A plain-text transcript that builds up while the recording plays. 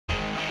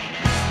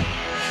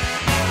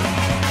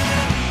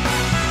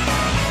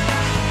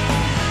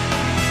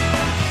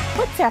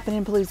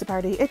happening, Palooza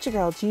Party? It's your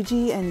girl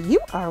Gigi, and you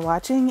are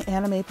watching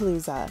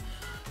Animepalooza.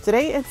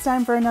 Today it's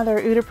time for another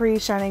Uta Pri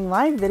Shining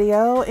live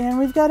video, and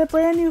we've got a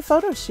brand new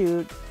photo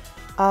shoot.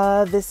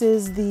 This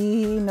is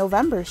the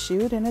November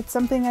shoot, and it's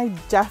something I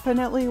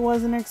definitely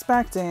wasn't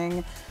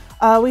expecting.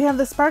 We have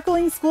the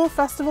Sparkling School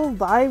Festival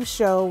live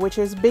show, which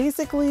is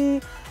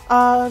basically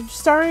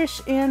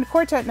Starish and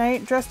Quartet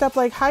Night dressed up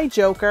like High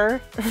Joker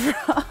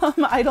from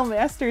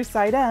Idolmaster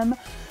Side M.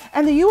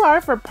 And the UR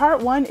for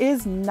part 1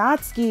 is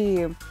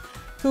Natsuki,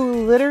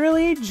 who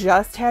literally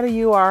just had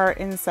a UR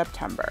in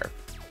September.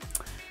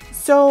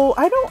 So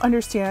I don't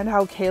understand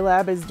how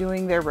K-Lab is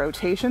doing their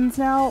rotations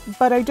now,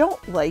 but I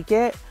don't like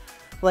it.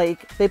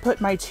 Like, they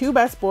put my two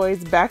best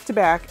boys back to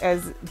back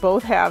as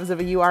both halves of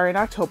a UR in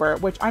October,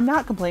 which I'm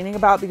not complaining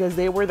about because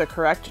they were the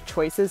correct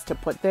choices to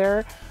put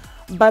there.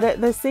 But at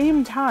the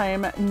same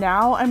time,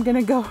 now I'm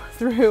gonna go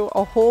through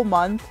a whole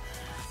month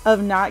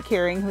of not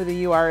caring who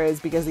the UR is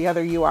because the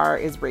other UR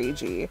is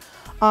Ragey.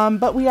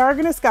 But we are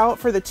gonna scout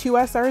for the two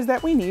SRs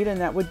that we need,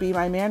 and that would be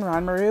my man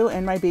Ranmaru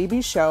and my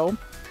baby Syo.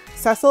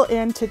 Cecil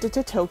and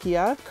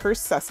Tokia,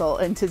 Cursed Cecil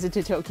and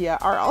Tokia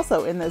are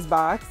also in this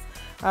box.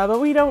 But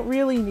we don't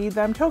really need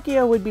them.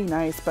 Tokia would be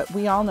nice, but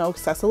we all know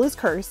Cecil is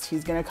cursed.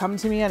 He's gonna come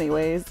to me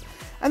anyways.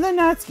 And then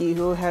Natsuki,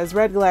 who has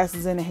red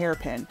glasses and a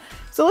hairpin.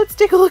 So let's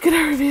take a look at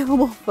our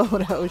available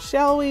photos,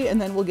 shall we?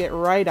 And then we'll get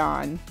right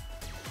on.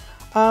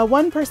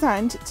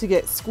 1% to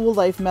get School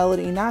Life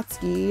Melody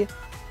Natsuki.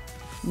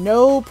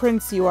 No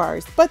Prince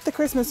URs, but the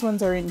Christmas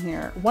ones are in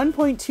here.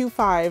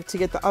 1.25 to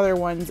get the other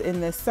ones in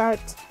this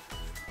set.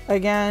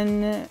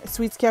 Again,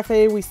 Sweets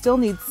Cafe, we still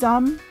need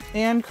some,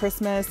 and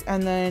Christmas,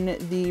 and then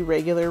the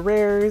regular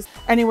rares.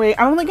 Anyway,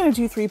 I'm only going to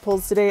do 3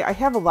 pulls today. I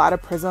have a lot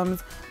of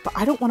prisms, but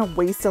I don't want to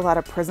waste a lot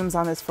of prisms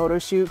on this photo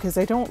shoot because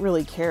I don't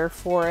really care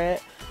for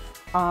it.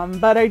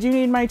 But I do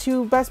need my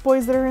two best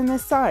boys that are in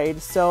this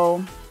side,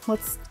 so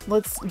let's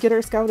get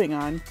our scouting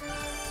on.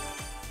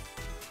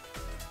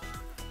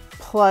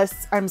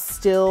 Plus, I'm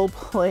still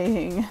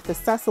playing the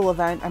Cecil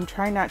event. I'm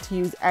trying not to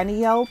use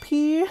any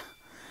LP.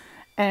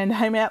 And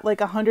I'm at like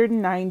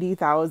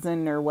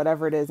 190,000 or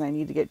whatever it is. I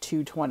need to get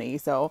 220.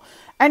 So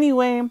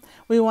anyway,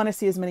 we want to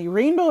see as many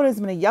rainbow and as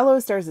many yellow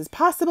stars as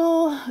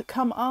possible.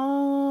 Come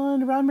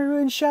on, Ranmaru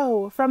and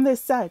Syo from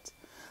this set.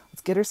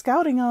 Let's get our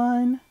scouting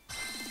on.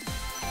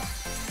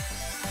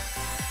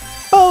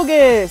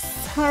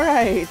 Bogus! All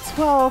right,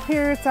 well,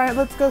 here it's time.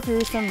 Let's go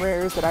through some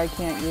rares that I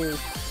can't use.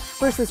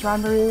 First is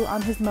Ranmaru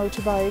on his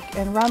motorbike,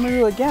 and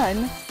Ranmaru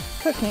again,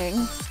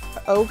 cooking.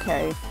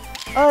 Okay.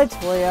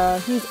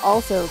 Atoya, he's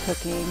also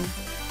cooking.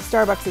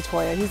 Starbucks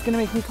Atoya, he's gonna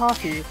make me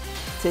coffee.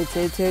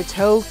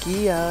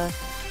 Tokia.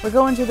 We're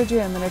going to the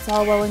gym and it's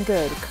all well and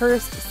good.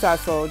 Cursed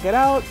Cecil, get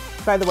out.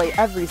 By the way,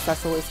 every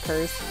Cecil is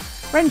cursed.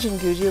 Renjin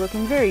Guji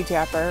looking very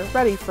dapper,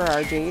 ready for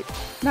our date.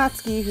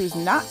 Natsuki, who's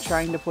not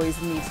trying to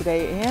poison me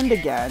today, and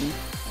again.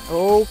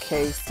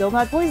 Okay, still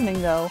not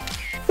poisoning though.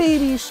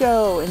 Baby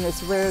Syo in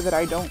this rare that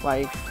I don't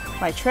like.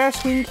 My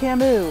Trash Queen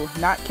Camus,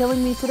 not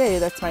killing me today,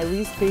 that's my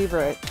least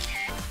favorite.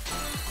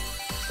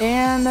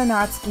 And a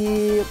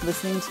Natsuki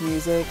listening to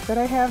music that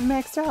I have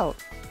maxed out.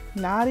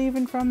 Not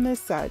even from this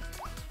set.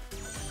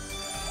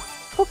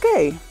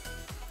 Okay,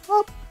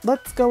 well,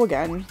 let's go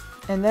again.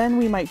 And then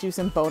we might do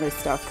some bonus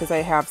stuff because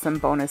I have some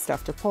bonus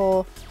stuff to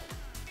pull.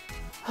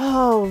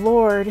 Oh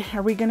Lord,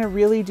 are we gonna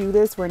really do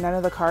this where none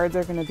of the cards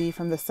are gonna be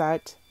from the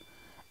set?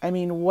 I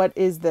mean, what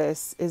is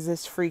this? Is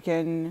this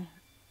freaking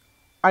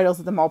Idols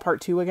at the Mall Part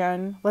 2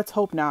 again? Let's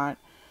hope not.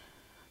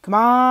 Come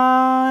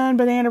on,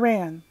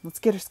 Bananaran. Let's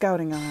get our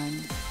scouting on.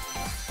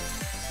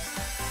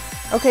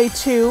 Okay,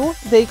 2.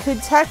 They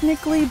could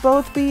technically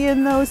both be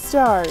in those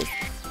stars.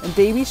 And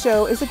Baby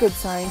Syo is a good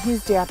sign.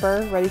 He's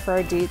dapper, ready for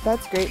our date.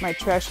 That's great, my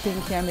Trash King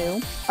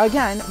Camus.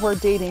 Again, we're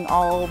dating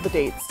all the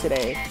dates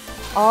today.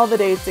 All the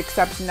dates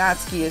except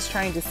Natsuki is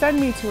trying to send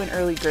me to an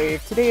early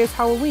grave. Today is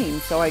Halloween,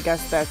 so I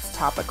guess that's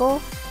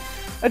topical.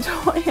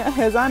 Atoya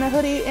has on a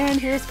hoodie, and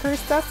here's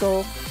Cursed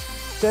Cecil.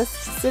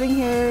 Just sitting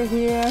here,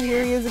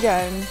 here he is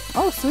again.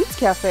 Oh, Sweets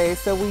Cafe,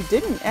 so we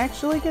didn't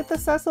actually get the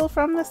Cecil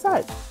from the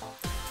set.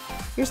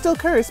 You're still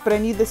cursed, but I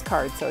need this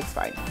card, so it's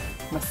fine.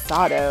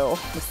 Masato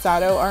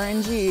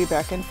RNG,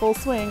 back in full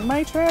swing.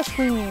 My Trash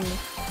Queen,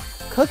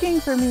 cooking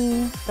for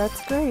me.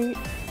 That's great.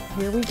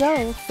 Here we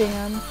go,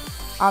 fam.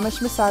 Amish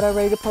Masato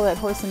ready to pull that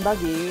horse and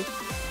buggy.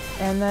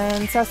 And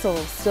then Cecil,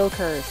 still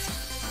cursed.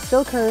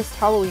 Still cursed,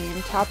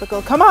 Halloween,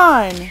 topical. Come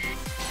on!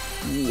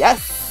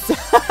 Yes!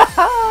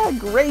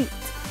 Great!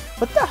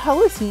 What the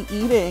hell is he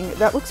eating?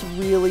 That looks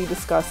really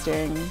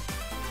disgusting.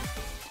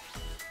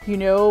 You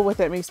know what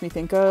that makes me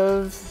think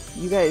of?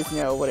 You guys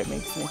know what it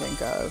makes me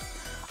think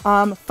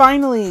of.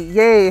 Finally,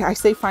 yay! I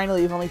say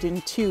finally, we've only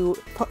done 2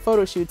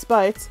 photo shoots,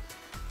 but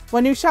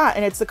one new shot,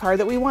 and it's the card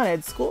that we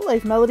wanted. School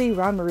Life Melody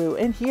Ranmaru,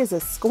 and he is a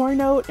score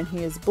note, and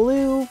he is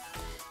blue.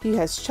 He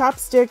has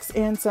chopsticks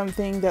and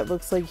something that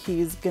looks like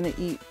he's gonna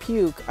eat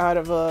puke out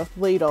of a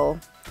ladle.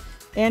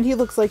 And he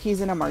looks like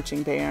he's in a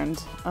marching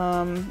band.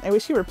 I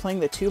wish he were playing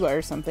the tuba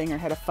or something, or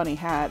had a funny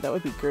hat. That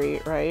would be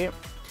great, right?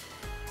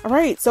 All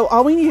right, so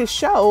all we need is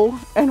show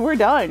and we're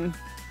done.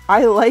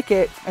 I like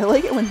it. I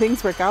like it when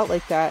things work out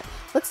like that.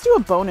 Let's do a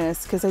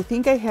bonus because I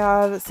think I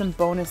have some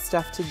bonus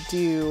stuff to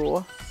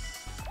do.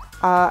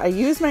 I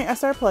used my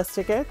SR Plus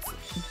tickets,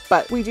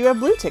 but we do have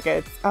blue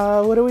tickets.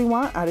 What do we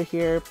want out of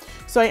here?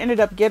 So I ended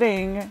up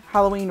getting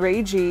Halloween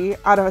Ragey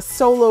out of a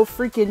solo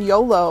freaking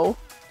YOLO.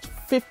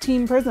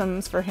 15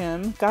 prisms for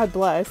him. God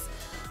bless.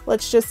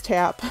 Let's just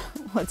tap.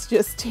 Let's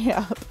just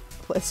tap.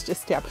 Let's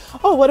just tap.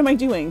 Oh, what am I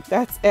doing?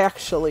 That's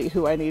actually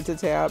who I need to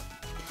tap.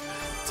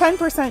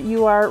 10%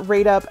 UR,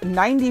 rate up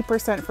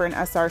 90% for an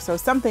SR, so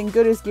something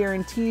good is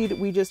guaranteed.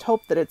 We just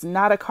hope that it's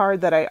not a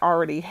card that I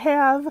already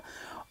have,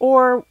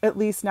 or at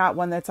least not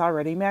one that's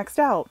already maxed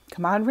out.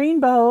 Come on,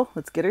 Rainbow.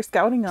 Let's get her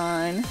scouting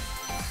on.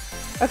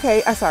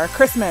 Okay, SR,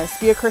 Christmas.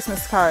 Be a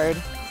Christmas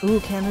card.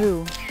 Ooh,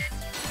 Camus.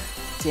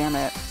 Damn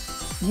it.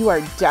 You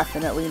are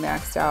definitely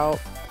maxed out.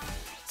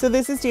 So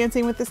this is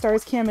Dancing with the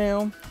Stars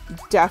Camus.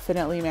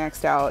 Definitely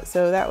maxed out.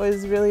 So that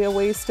was really a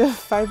waste of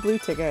 5 blue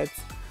tickets.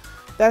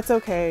 That's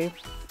okay.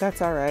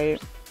 That's all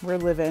right. We're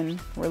living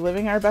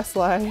our best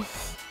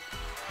life.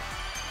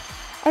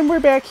 And we're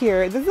back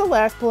here. This is the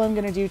last pull I'm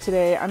going to do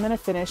today. I'm going to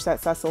finish that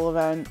Cecil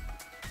event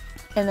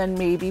and then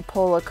maybe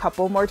pull a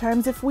couple more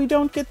times if we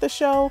don't get the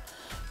show.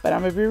 But I'm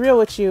going to be real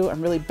with you.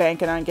 I'm really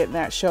banking on getting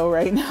that show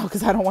right now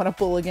because I don't want to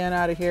pull again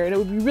out of here. And it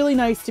would be really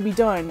nice to be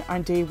done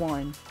on day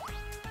 1.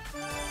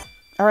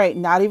 All right,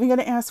 not even going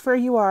to ask for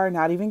a UR,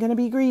 not even going to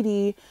be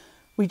greedy.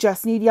 We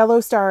just need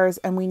yellow stars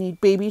and we need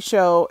Baby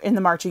Show in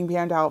the marching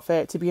band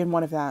outfit to be in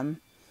one of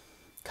them.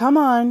 Come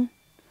on.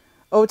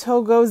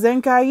 Otogo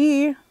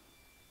Zenkai.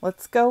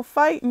 Let's go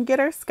fight and get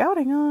our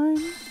scouting on.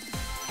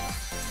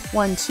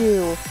 1,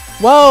 2.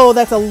 Whoa,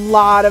 that's a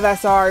lot of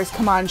SRs.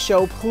 Come on,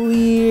 show,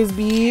 please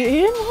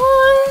be in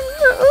one.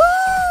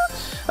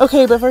 Ooh.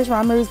 Okay, but first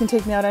Ranmaru's gonna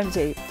take me out on a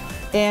date.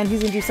 And he's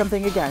gonna do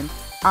something again.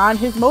 On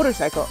his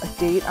motorcycle. A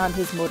date on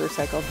his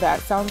motorcycle. That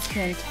sounds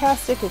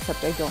fantastic,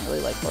 except I don't really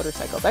like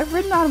motorcycles. I've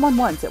ridden on one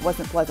once. It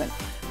wasn't pleasant.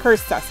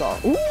 Curse Cecil.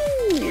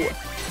 Ooh.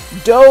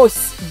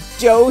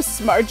 Dose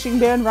marching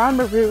band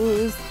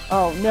Ranmaru's.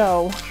 Oh,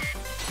 no.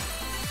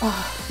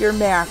 Oh, you're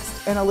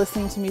maxed and a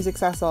listening to music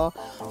Cecil.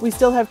 We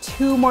still have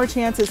 2 more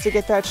chances to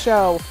get that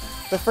show.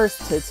 But first,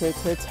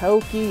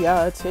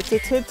 Tokia.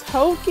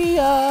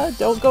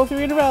 Don't go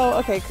 3 in a row.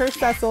 Okay, Curse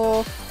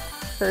Cecil.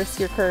 Curse,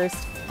 you're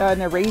cursed.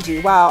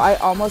 Naragi. Wow, I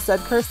almost said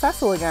Curse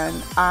Cecil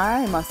again.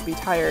 I must be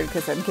tired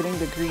because I'm getting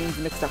the greens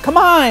mixed up. Come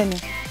on!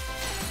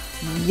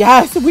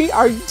 Yes, we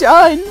are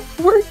done!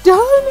 We're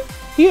done!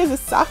 He is a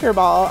soccer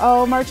ball.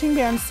 Oh, marching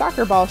band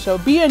soccer ball show.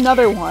 Be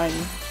another one.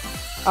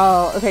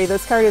 Oh, okay,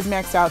 this card is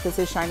maxed out. This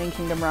is Shining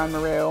Kingdom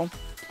Ranmaru.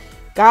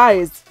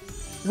 Guys,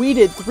 we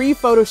did 3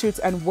 photo shoots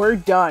and we're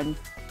done.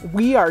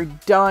 We are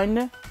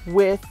done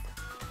with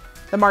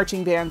the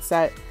marching band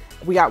set.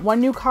 We got 1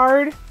 new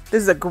card.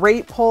 This is a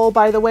great pull,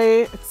 by the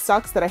way. It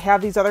sucks that I have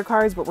these other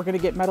cards, but we're going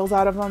to get medals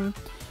out of them.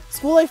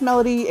 School Life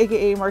Melody,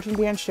 aka Marching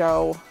Band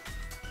Show,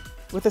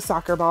 with a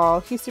soccer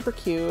ball. He's super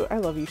cute. I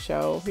love you,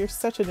 Show. You're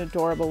such an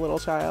adorable little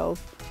child.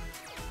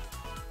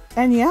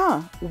 And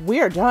yeah,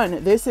 we are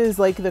done. This is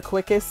like the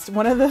quickest,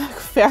 one of the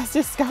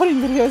fastest scouting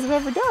videos I've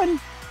ever done.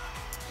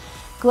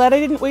 Glad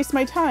I didn't waste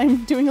my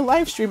time doing a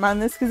live stream on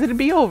this because it'd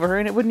be over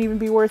and it wouldn't even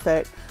be worth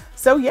it.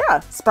 So yeah,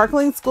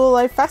 Sparkling School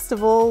Life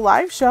Festival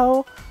live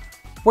show.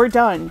 We're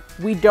done.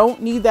 We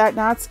don't need that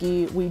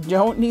Natsuki. We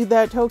don't need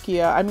that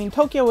Tokia. I mean,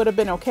 Tokia would have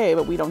been okay,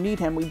 but we don't need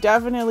him. We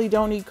definitely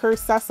don't need Curse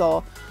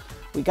Cecil.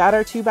 We got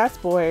our 2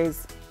 best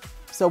boys.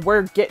 So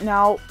we're getting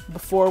out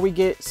before we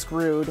get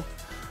screwed.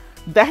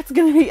 That's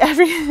going to be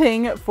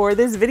everything for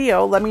this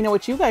video. Let me know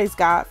what you guys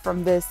got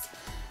from this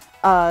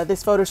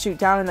this photo shoot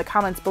down in the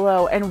comments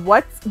below. And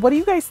what do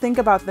you guys think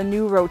about the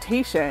new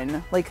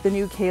rotation? Like the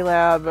new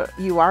Caleb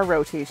UR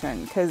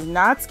rotation? Because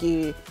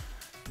Natsuki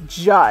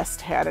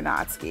just had a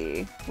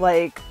Natsuki.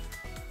 Like,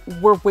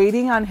 we're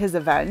waiting on his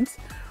event.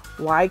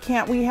 Why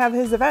can't we have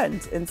his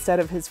event instead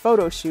of his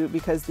photo shoot?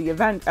 Because the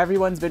event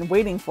everyone's been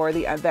waiting for,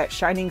 that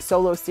Shining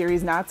Solo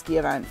Series Natsuki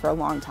event for a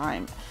long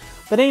time.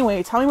 But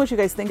anyway, tell me what you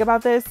guys think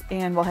about this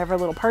and we'll have our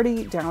little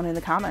party down in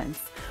the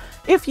comments.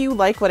 If you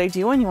like what I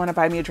do and you want to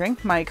buy me a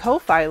drink, my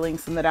Ko-Fi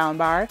link's in the down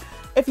bar.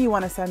 If you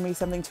want to send me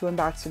something to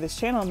unbox to this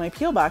channel, my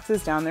P.O. box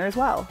is down there as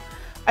well.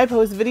 I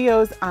post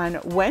videos on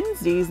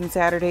Wednesdays and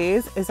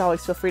Saturdays. As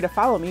always, feel free to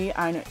follow me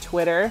on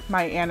Twitter,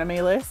 my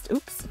anime list,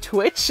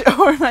 Twitch,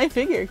 or my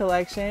figure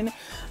collection.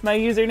 My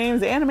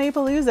username's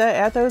Animepalooza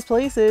at those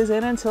places.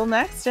 And until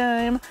next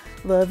time,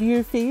 love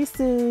your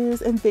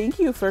faces. And thank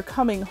you for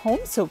coming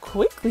home so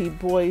quickly,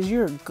 boys.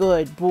 You're a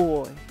good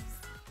boy.